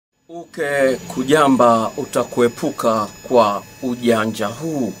Kujamba utakuepuka kwa ujanja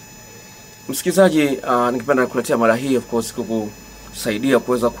huu. Msikilizaji, nikipenda kukuletea mara hii of course kukusaidia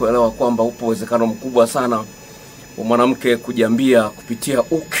kuweza kuelewa kwamba upo uwezekano mkubwa sana wa mwanamke kujambia kupitia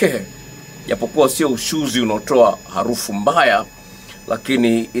japokuwa sio ushuzi unaotoa harufu mbaya,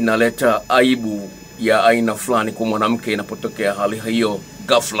 lakini inaleta aibu ya aina fulani kwa mwanamke inapotokea hali hiyo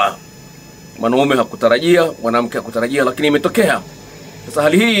ghafla. Mwanaume hakutarajia, mwanamke hakutarajia, lakini imetokea. Sasa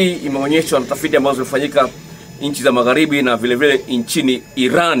hali hii imeonyeshwa na tafiti ambazo zimefanyika nchi za magharibi na vile vile nchini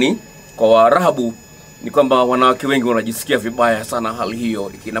Irani kwa Waarabu, ni kwamba wanawake wengi wanajisikia vibaya sana hali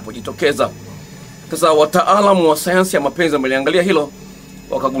hiyo inapojitokeza. Sasa wataalamu wa sayansi ya mapenzi wameliangalia hilo,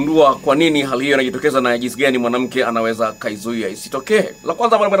 wakagundua kwa nini hali hiyo inajitokeza na jinsi gani mwanamke anaweza kaizuia isitokee. La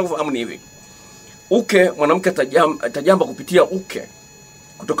kwanza ambalo nataka kufahamu ni hivi. Mwanamke atajamba kupitia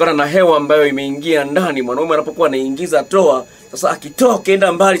kutokana na hewa ambayo imeingia ndani. Mwanaume anapokuwa anaingiza toa, sasa akitoa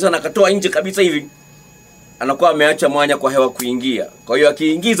kaenda mbali sana, akatoa nje kabisa hivi, anakuwa ameacha mwanya kwa hewa kuingia. Kwa hiyo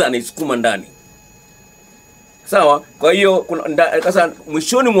akiingiza anaisukuma ndani. Sawa? Kwa hiyo sasa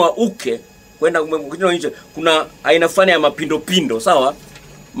mwishoni mwa kwenda nje kuna aina fulani ya mapindo, sawa?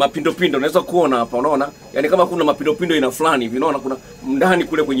 Mapindo unaweza kuona hapa, unaona? Yaani kama kuna mapindo ina fulani hivi, unaona kuna ndani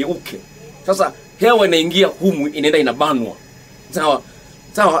kule kwenye Sasa hewa inaingia humu, inaenda inabanwa.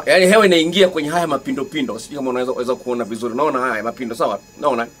 Sawa, yani hewa inaingia kwenye haya mapindo. Sijui kama unaweza kuona vizuri. Unaona haya mapindo, sawa?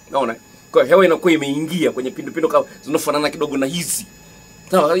 Naona. Kwa hewa inakuwa imeingia kwenye pindo kama zinafanana kidogo na hizi.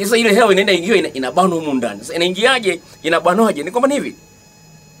 Sawa, sasa ile hewa inaenda inabanwa humu ndani. Sasa inaingiaje? Inabanwaje? Ni kwamba ni hivi.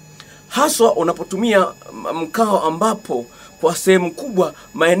 Haswa unapotumia mkao ambapo kwa sehemu kubwa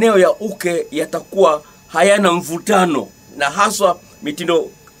maeneo ya yatakuwa hayana mvutano, na haswa mitindo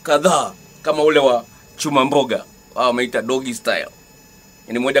kadhaa kama ule wa chuma mboga au wameita doggy style.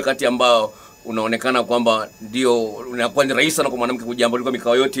 Ni moja kati ambao unaonekana kwamba ndio unakuwa ni rahisi sana kwa mwanamke kujamba kuliko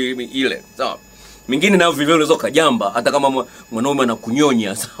mikao yote ile. Sawa. Mingine nayo vivyo unaweza kujamba hata kama mwanaume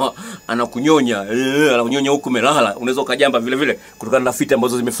anakunyonya, sawa? Anakunyonya huko melala, unaweza kujamba vile vile kutokana na fiti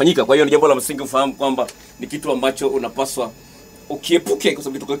ambazo zimefanyika. Kwa hiyo ni jambo la msingi ufahamu kwamba ni kitu ambacho unapaswa ukiepuke, kwa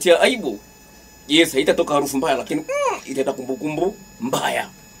sababu kitakuletea aibu. Yes, haitatoka harufu mbaya, lakini italeta kumbukumbu mbaya.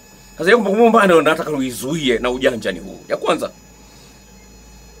 Sasa hiyo kumbukumbu mbaya ndio nataka uizuie, na ujanja ni huu. Ya kwanza,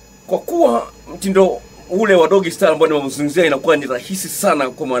 kwa kuwa mtindo ule wa doggy style ambao nimemzungumzia inakuwa ni rahisi sana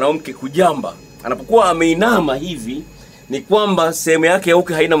kwa mwanamke kujamba anapokuwa ameinama hivi, ni kwamba sehemu yake ya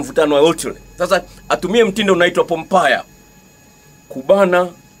haina mvutano wowote. Sasa atumie mtindo unaitwa pompaya, kubana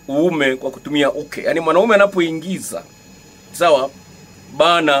uume kwa kutumia Yaani mwanaume anapoingiza, sawa,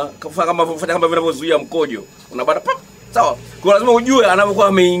 bana fanya kama vinavyozuia mkojo, unabana pap, sawa. Kwa lazima ujue anapokuwa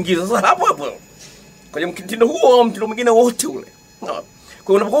ameingiza. Sasa hapo kwenye mtindo huo au mtindo mwingine wote ule, sawa.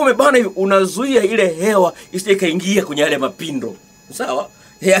 Kwa unapokuwa umebana hivi, unazuia ile hewa isije kaingia kwenye yale mapindo. Sawa?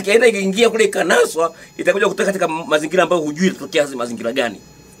 Akaenda ikaingia kule kanaswa, itakuja kutoka katika mazingira ambayo hujui itatokea mazingira gani.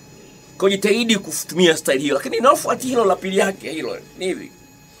 Kwa hiyo jitahidi kutumia style hiyo, lakini inafuata hilo la pili yake hilo ni hivi.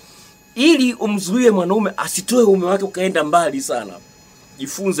 Ili umzuie mwanaume asitoe uume wake ukaenda mbali sana,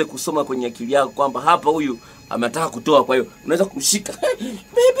 jifunze kusoma kwenye akili yako kwamba hapa huyu ametaka kutoa, kwa hiyo unaweza kumshika.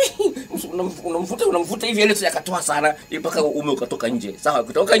 Baby, unamfuta hivi ile yakatoa sana mpaka uume ukatoka nje. Sawa,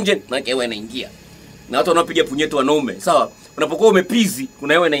 kutoka nje na hewa inaingia. Na watu wanapiga punyeto wanaume, sawa? Unapokuwa umepizi,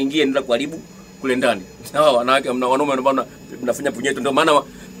 kuna hewa inaingia inaenda kuharibu kule ndani. Sawa, wanawake wanaume ndio mnafanya punyeto, ndio maana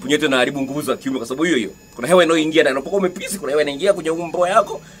punyeto inaharibu nguvu za kiume kwa sababu hiyo. Kuna hewa inayoingia, na unapokuwa umepizi kuna hewa inaingia kwenye umbo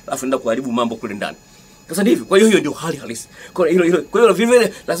yako, alafu inaenda kuharibu mambo kule ndani. Sasa ndivyo. Kwa hiyo ndio hali halisi. Kwa hiyo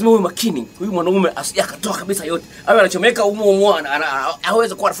vile lazima uwe makini. Huyu mwanaume asije akatoa kabisa yote. Awe anachomeka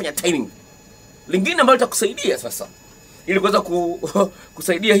aweze kuwa anafanya timing. Lingine ambalo litakusaidia sasa, ili kuweza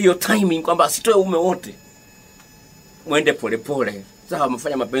kusaidia hiyo timing kwamba asitoe uume wote, mwende polepole. Sawa,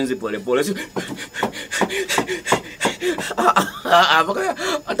 mfanya mapenzi polepole.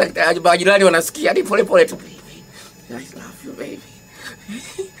 Hata majirani wanasikia, hadi polepole tu. I love you baby.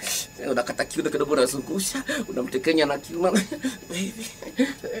 Unakata kiuno kidogo, unazungusha, unamtekenya na kiuno. Baby.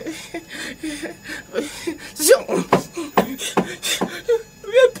 Sio.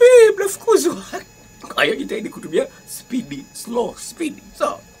 Wewe mnafukuzwa. Kwa hiyo jitahidi kutumia slow speed.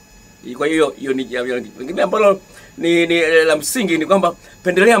 So, kwa hiyo ni lingine ambalo ni la msingi ni kwamba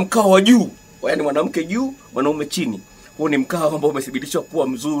pendelea mkao wa juu. Yaani mwanamke juu, mwanaume chini. Huo ni mkao ambao umethibitishwa kuwa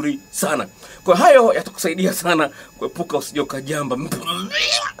mzuri sana. Kwa hayo yatakusaidia sana kuepuka usije kujamba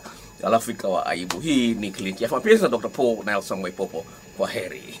alafu ikawa aibu. Hii ni kliniki ya mapenzi na Dr. Paul na Elsa Mwipopo. Kwa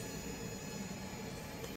heri.